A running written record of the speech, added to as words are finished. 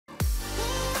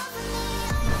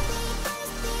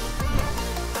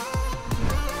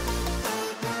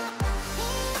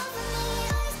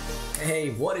Hey,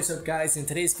 what is up guys? In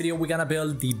today's video we're gonna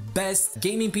build the best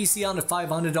gaming PC under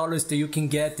 $500 that you can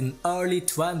get in early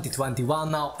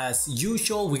 2021. Now as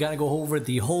usual we're gonna go over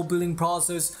the whole building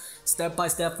process step by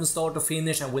step from start to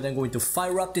finish, and we're then going to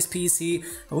fire up this PC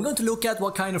and we're going to look at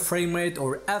what kind of frame rate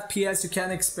or FPS you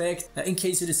can expect in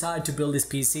case you decide to build this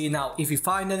PC. Now if you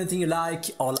find anything you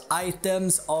like, all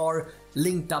items are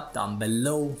linked up down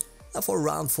below. For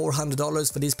around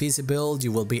 $400 for this PC build,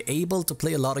 you will be able to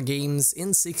play a lot of games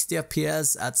in 60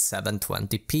 FPS at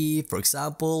 720p. For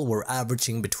example, we're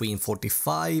averaging between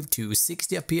 45 to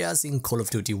 60 FPS in Call of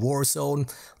Duty Warzone.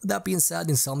 With that being said,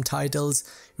 in some titles,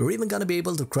 you're even gonna be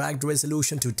able to crack the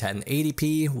resolution to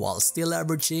 1080p while still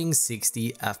averaging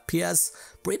 60 FPS.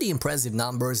 Pretty impressive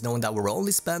numbers knowing that we're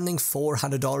only spending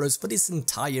 $400 for this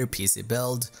entire PC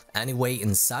build. Anyway,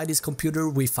 inside this computer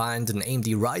we find an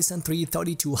AMD Ryzen 3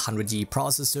 3200G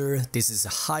processor. This is a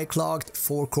high-clocked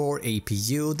 4-core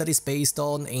APU that is based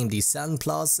on AMD Zen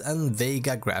Plus and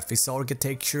Vega graphics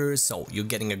architecture, so you're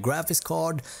getting a graphics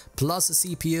card plus a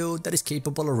CPU that is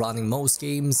capable of running most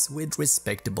games with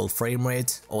respectable frame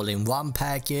rate, all in one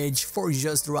package for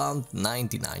just around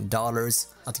 $99.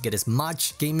 Now to get as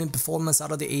much gaming performance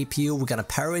out of the APU, we're gonna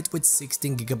pair it with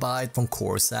 16GB from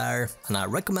Corsair, and I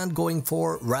recommend going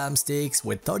for RAM sticks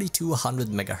with 3200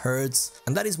 MHz,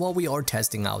 and that is what we are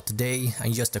testing out today.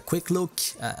 And just a quick look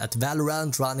at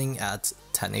Valorant running at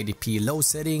 1080p low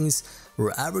settings,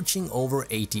 we're averaging over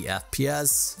 80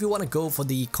 FPS. If you want to go for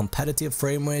the competitive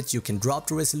frame rate, you can drop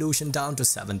the resolution down to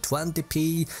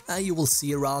 720p and you will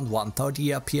see around 130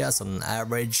 FPS on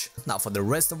average. Now for the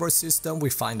rest of our system, we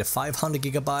find a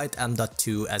 500GB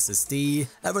M.2 SSD,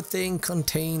 everything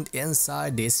contained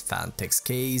inside this Phanteks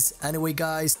case. Anyway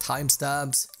guys,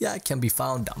 timestamps, can be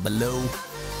found down below.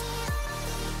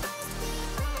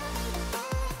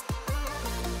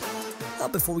 Now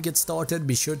before we get started,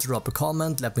 be sure to drop a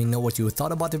comment, let me know what you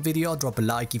thought about the video, drop a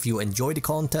like if you enjoyed the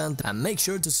content, and make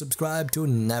sure to subscribe to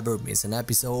never miss an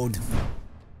episode.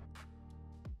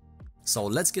 So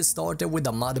let's get started with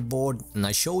the motherboard, and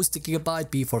I chose the Gigabyte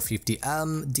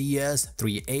B450M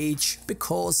DS3H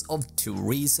because of two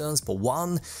reasons. For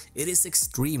one, it is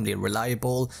extremely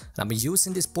reliable, and I've been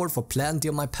using this board for plenty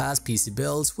of my past PC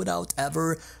builds without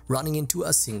ever running into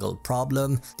a single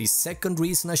problem. The second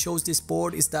reason I chose this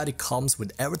board is that it comes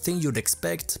with everything you'd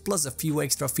expect plus a few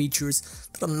extra features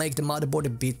that make the motherboard a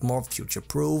bit more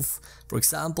future-proof. For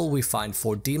example, we find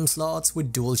 4 DIMM slots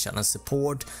with dual channel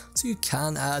support, so you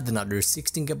can add another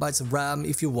 16GB of RAM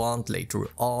if you want later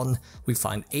on. We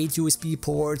find 8 USB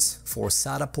ports, 4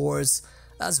 SATA ports,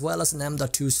 as well as an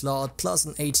M.2 slot plus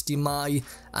an HDMI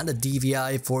and a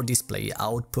DVI for display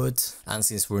output. And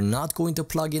since we're not going to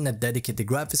plug in a dedicated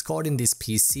graphics card in this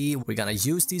PC, we're gonna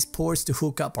use these ports to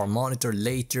hook up our monitor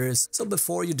later. So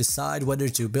before you decide whether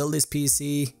to build this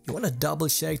PC, you wanna double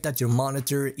check that your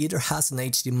monitor either has an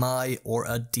HDMI or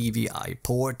a DVI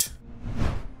port.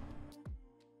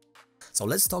 So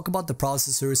let's talk about the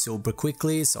processor super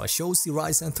quickly. So I chose the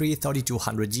Ryzen 3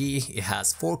 3200G. It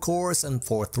has 4 cores and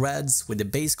 4 threads with the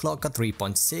base clock at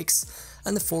 3.6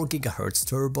 and the 4 GHz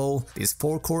turbo. This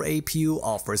 4-core APU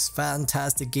offers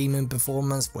fantastic gaming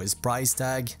performance for its price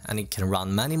tag, and it can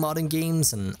run many modern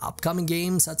games and upcoming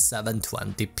games at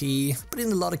 720p, but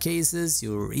in a lot of cases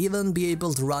you'll even be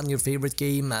able to run your favorite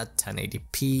game at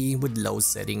 1080p with low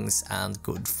settings and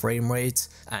good frame rate.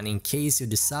 And in case you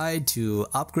decide to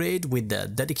upgrade with the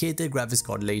dedicated graphics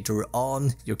card later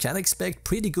on, you can expect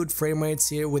pretty good frame rates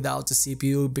here without the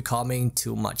CPU becoming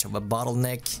too much of a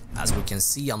bottleneck. As we can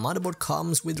see, our motherboard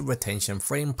comes with a retention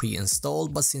frame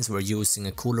pre-installed, but since we're using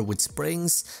a cooler with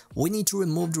springs, we need to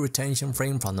remove the retention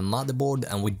frame from the motherboard,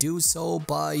 and we do so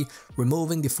by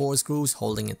removing the 4 screws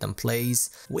holding it in place.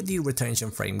 With the retention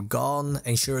frame gone,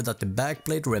 ensure that the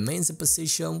backplate remains in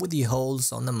position with the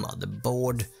holes on the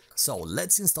motherboard. So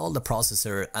let's install the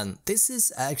processor, and this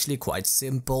is actually quite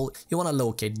simple. You want to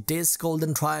locate this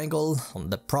golden triangle on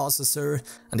the processor,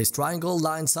 and this triangle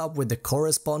lines up with the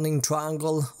corresponding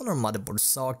triangle on our motherboard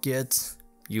socket.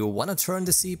 You want to turn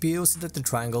the CPU so that the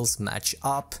triangles match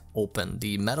up, open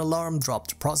the metal arm, drop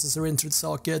the processor into the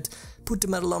socket, put the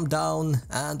metal arm down,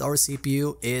 and our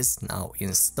CPU is now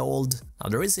installed. Now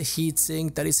there is a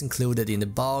heatsink that is included in the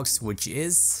box, which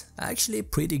is actually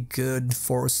pretty good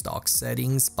for stock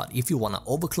settings, but if you want to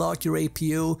overclock your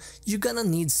APU, you're gonna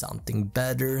need something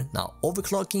better. Now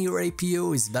overclocking your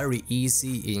APU is very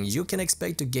easy, and you can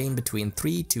expect to gain between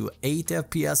 3 to 8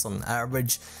 FPS on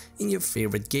average in your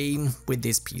favorite game with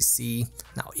this PC.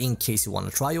 Now in case you want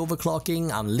to try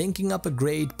overclocking, I'm linking up a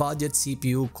great budget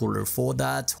CPU cooler for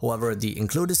that. However, the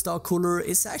included stock cooler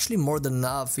is actually more than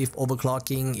enough if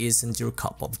overclocking isn't your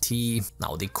cup of tea.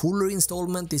 Now the cooler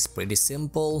installment is pretty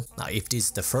simple. Now if this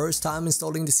is the first time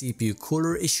installing the CPU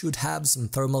cooler, it should have some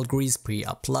thermal grease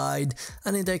pre-applied,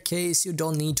 and in that case you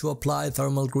don't need to apply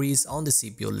thermal grease on the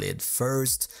CPU lid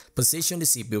first. Position the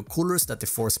CPU cooler so that the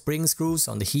 4 spring screws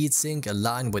on the heatsink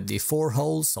align with the 4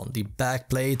 holes on the back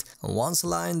plate, and once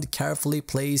aligned, carefully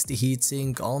place the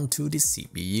heatsink onto the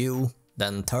CPU.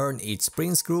 Then turn each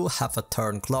spring screw half a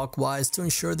turn clockwise to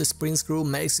ensure the spring screw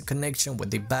makes a connection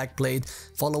with the backplate.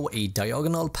 Follow a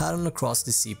diagonal pattern across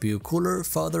the CPU cooler,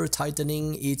 further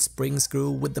tightening each spring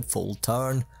screw with the full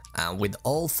turn. And with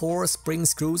all 4 spring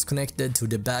screws connected to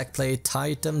the backplate,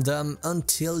 tighten them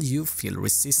until you feel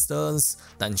resistance.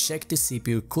 Then check the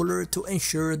CPU cooler to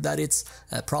ensure that it's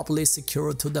properly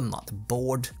secured to the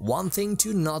motherboard. One thing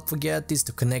to not forget is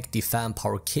to connect the fan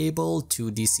power cable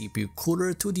to the CPU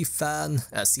cooler to the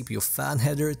CPU fan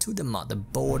header to the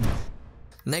motherboard.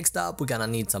 Next up, we're gonna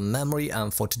need some memory,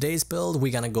 and for today's build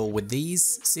we're gonna go with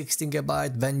these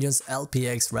 16GB Vengeance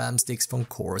LPX RAM sticks from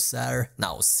Corsair.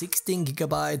 Now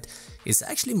 16GB is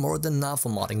actually more than enough for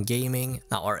modern gaming.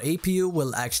 Now our APU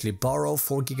will actually borrow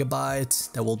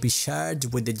 4GB that will be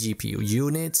shared with the GPU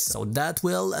unit, so that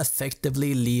will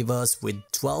effectively leave us with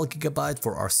 12GB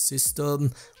for our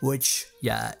system, which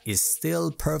is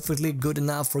still perfectly good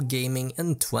enough for gaming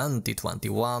in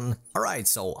 2021. Alright,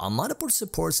 so our motherboard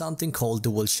supports something called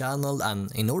dual channel,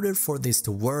 and in order for this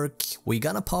to work, we're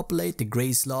gonna populate the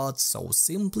gray slots, so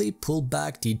simply pull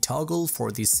back the toggle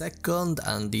for the 2nd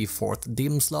and the 4th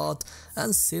DIMM slot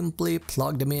and simply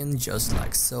plug them in just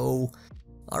like so.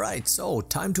 Alright, so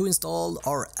time to install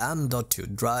our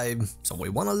M.2 drive. So we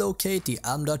want to locate the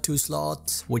M.2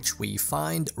 slot, which we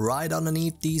find right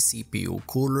underneath the CPU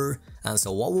cooler. And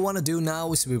so what we want to do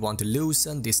now is we want to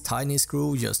loosen this tiny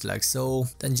screw just like so.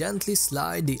 Then gently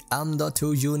slide the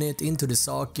M.2 unit into the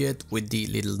socket with the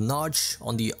little notch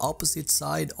on the opposite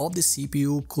side of the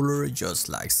CPU cooler just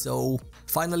like so.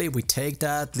 Finally, we take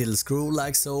that little screw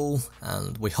like so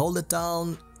and we hold it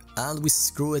down and we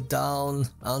screw it down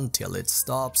until it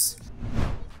stops.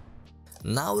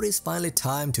 Now it is finally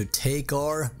time to take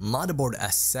our motherboard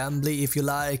assembly, if you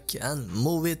like, and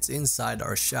move it inside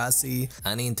our chassis.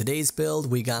 And in today's build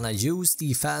we're gonna use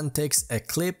the Phanteks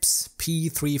Eclipse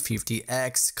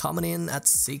P350X, coming in at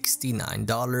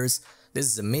 $69. This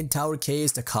is a mid-tower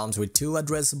case that comes with 2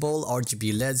 addressable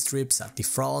RGB LED strips at the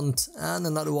front and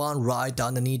another one right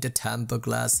underneath the tempered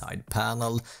glass side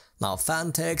panel. Now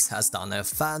Phanteks has done a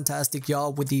fantastic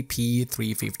job with the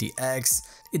P350X.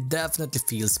 It definitely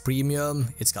feels premium,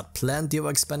 it's got plenty of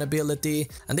expandability,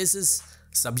 and this is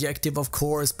subjective of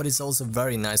course, but it's also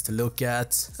very nice to look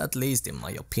at least in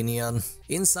my opinion.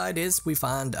 Inside this we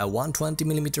find a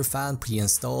 120mm fan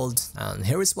pre-installed, and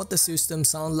here is what the system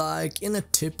sounds like in a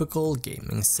typical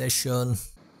gaming session.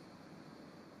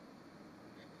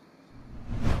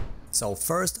 So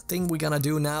first thing we're gonna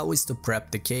do now is to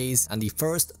prep the case, and the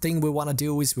first thing we wanna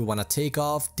do is we wanna take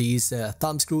off these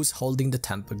thumb screws holding the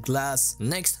tempered glass.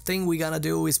 Next thing we're gonna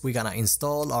do is we're gonna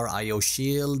install our IO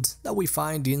shield that we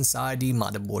find inside the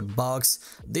motherboard box.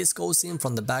 This goes in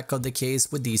from the back of the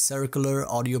case with the circular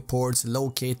audio ports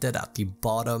located at the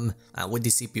bottom, and with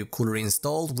the CPU cooler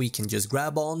installed we can just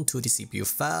grab on to the CPU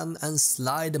fan and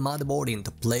slide the motherboard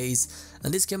into place.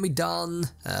 And this can be done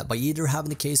by either having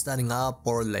the case standing up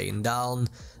or laying down,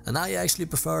 and I actually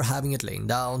prefer having it laying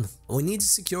down. We need to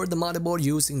secure the motherboard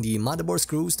using the motherboard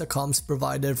screws that comes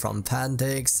provided from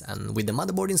Phanteks, and with the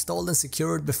motherboard installed and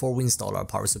secured before we install our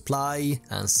power supply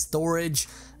and storage,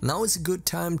 now is a good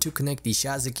time to connect the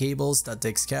chassis cables that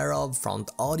takes care of front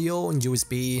audio and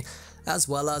USB, as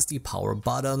well as the power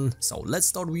button. So let's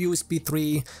start with USB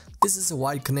 3. This is a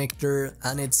wide connector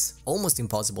and it's almost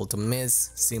impossible to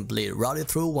miss. Simply route it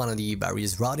through one of the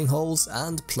various routing holes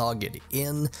and plug it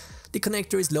in. The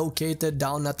connector is located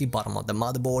down at the bottom of the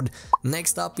motherboard.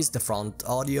 Next up is the front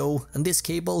audio, and this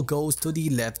cable goes to the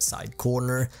left side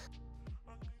corner.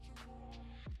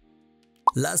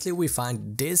 Lastly, we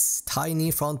find this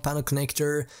tiny front panel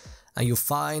connector, and you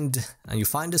find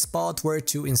a spot where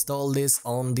to install this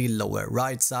on the lower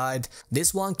right side.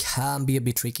 This one can be a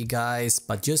bit tricky guys,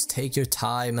 but just take your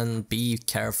time and be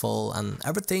careful and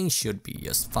everything should be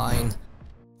just fine.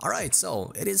 Alright,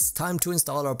 so it is time to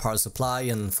install our power supply,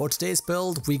 and for today's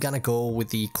build we're gonna go with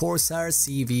the Corsair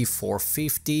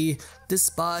CV450.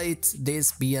 Despite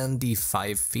this being the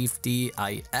 550,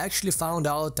 I actually found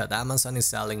out that Amazon is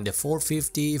selling the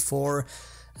 450 for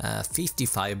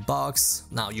 55 bucks.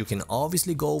 Now you can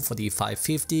obviously go for the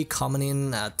 550 coming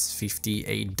in at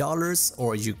 $58,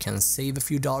 or you can save a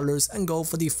few dollars and go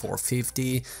for the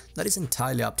 450. That is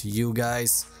entirely up to you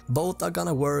guys. Both are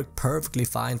gonna work perfectly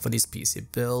fine for this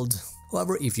PC build.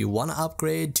 However, if you wanna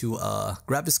upgrade to a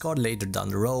graphics card later down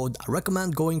the road, I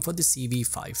recommend going for the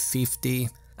CV550.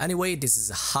 Anyway, this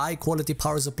is a high quality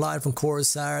power supply from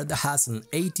Corsair that has an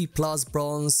 80+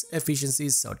 bronze efficiency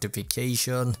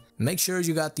certification. Make sure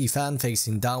you got the fan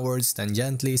facing downwards, then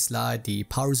gently slide the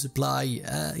power supply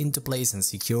into place and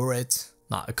secure it.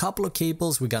 Now, a couple of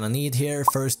cables we're gonna need here.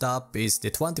 First up is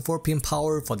the 24-pin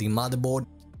power for the motherboard.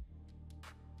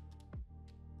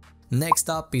 Next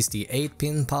up is the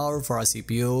 8-pin power for our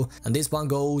CPU, and this one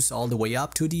goes all the way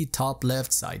up to the top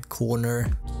left side corner.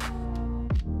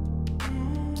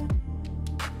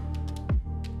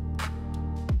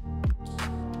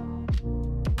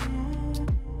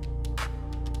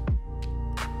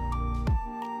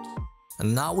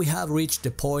 And now we have reached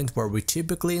the point where we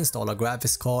typically install a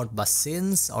graphics card, but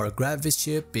since our graphics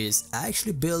chip is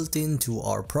actually built into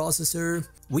our processor,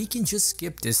 we can just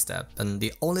skip this step, and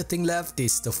the only thing left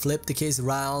is to flip the case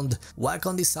around, whack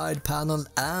on the side panel,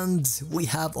 and we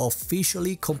have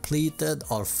officially completed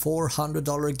our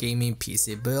 $400 gaming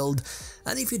PC build.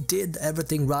 And if you did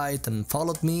everything right and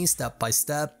followed me step by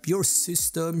step, your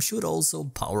system should also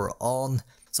power on.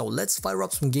 So let's fire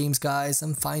up some games, guys,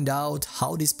 and find out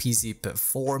how this PC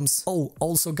performs. Oh,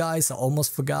 also guys, I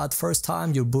almost forgot, first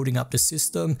time you're booting up the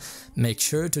system, make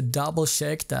sure to double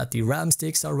check that the RAM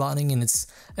sticks are running in its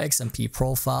XMP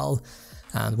profile.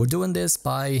 And we're doing this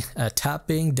by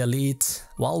tapping delete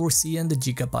while we're seeing the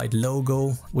gigabyte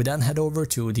logo. We then head over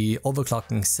to the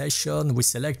overclocking session, we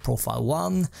select profile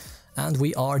 1, and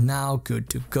we are now good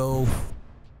to go.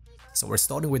 So we're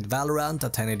starting with Valorant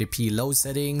at 1080p low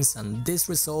settings, and this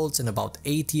results in about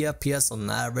 80 FPS on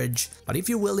average. But if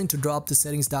you're willing to drop the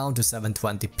settings down to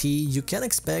 720p, you can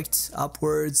expect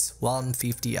upwards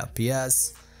 150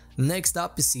 FPS. Next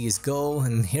up is CSGO,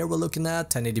 and here we're looking at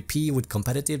 1080p with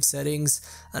competitive settings,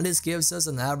 and this gives us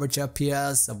an average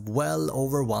FPS of well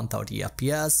over 130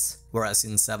 FPS. Whereas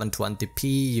in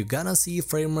 720p, you're gonna see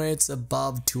frame rates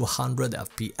above 200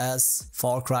 FPS.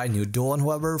 Far Cry New Dawn,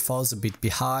 however, falls a bit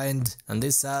behind, and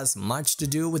this has much to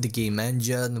do with the game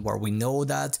engine, where we know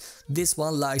that this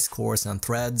one likes cores and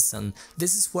threads, and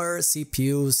this is where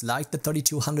CPUs like the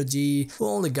 3200G, who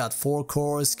only got 4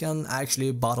 cores, can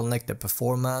actually bottleneck the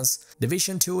performance.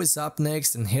 Division 2 is up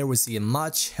next, and here we see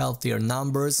much healthier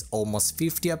numbers, almost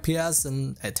 50 FPS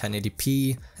and at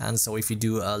 1080p, and so if you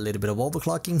do a little bit of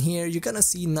overclocking here, you're gonna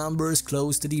see numbers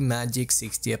close to the magic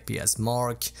 60 FPS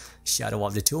mark. Shadow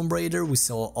of the Tomb Raider, we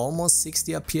saw almost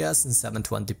 60 FPS in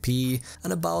 720p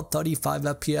and about 35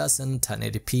 FPS in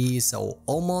 1080p, so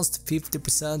almost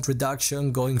 50%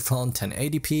 reduction going from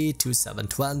 1080p to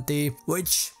 720,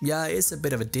 which yeah, is a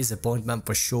bit of a disappointment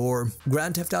for sure.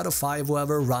 Grand Theft Auto 5,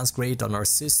 however, runs great on our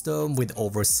system with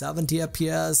over 70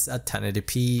 FPS at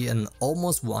 1080p and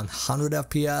almost 100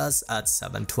 FPS at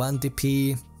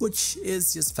 720p, which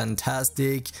is just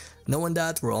fantastic, knowing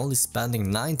that we're only spending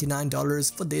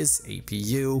 $99 for this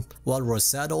APU, while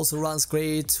Rosette also runs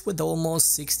great with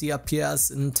almost 60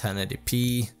 FPS in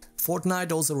 1080p.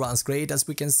 Fortnite also runs great, as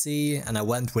we can see, and I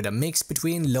went with a mix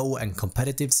between low and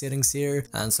competitive settings here,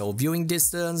 and so viewing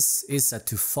distance is set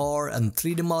to 4 and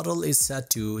 3D model is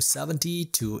set to 70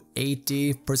 to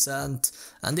 80%,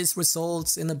 and this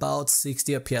results in about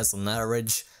 60 FPS on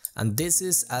average. And this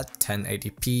is at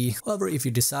 1080p. However, if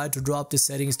you decide to drop the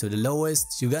settings to the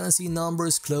lowest, you're gonna see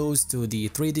numbers close to the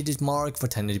 3-digit mark for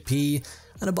 1080p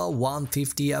and about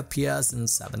 150 FPS in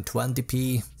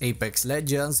 720p. Apex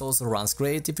Legends also runs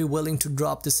great if you're willing to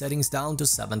drop the settings down to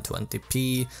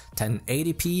 720p.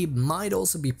 1080p might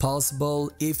also be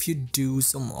possible if you do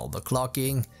some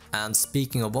overclocking. And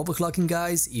speaking of overclocking,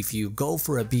 guys, if you go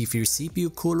for a beefier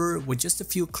CPU cooler with just a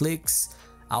few clicks,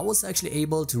 I was actually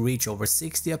able to reach over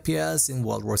 60 FPS in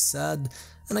World War Z,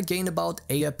 and I gained about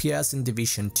 8 FPS in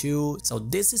Division 2, so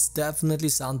this is definitely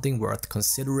something worth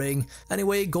considering.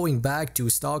 Anyway, going back to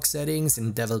stock settings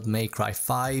in Devil May Cry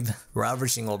 5, we're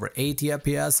averaging over 80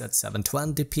 FPS at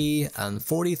 720p and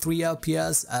 43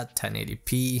 FPS at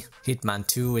 1080p. Hitman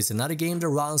 2 is another game that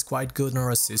runs quite good on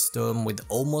our system with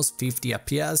almost 50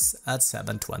 FPS at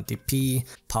 720p.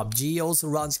 PUBG also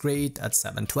runs great at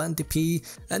 720p,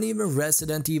 and even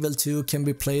Resident Evil 2 can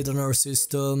be played on our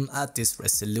system at this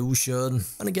resolution.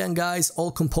 And again guys, all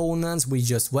components we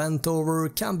just went over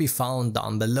can be found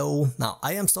down below. Now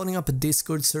I am starting up a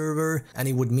Discord server and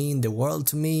it would mean the world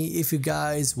to me if you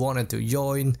guys wanted to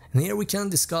join, and here we can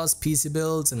discuss PC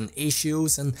builds and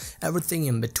issues and everything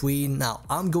in between. Now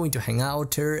I'm going to hang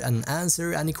out here and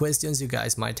answer any questions you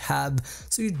guys might have,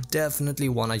 so you definitely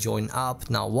want to join up.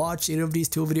 Now watch either of these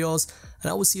two videos and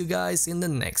I will see you guys in the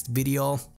next video.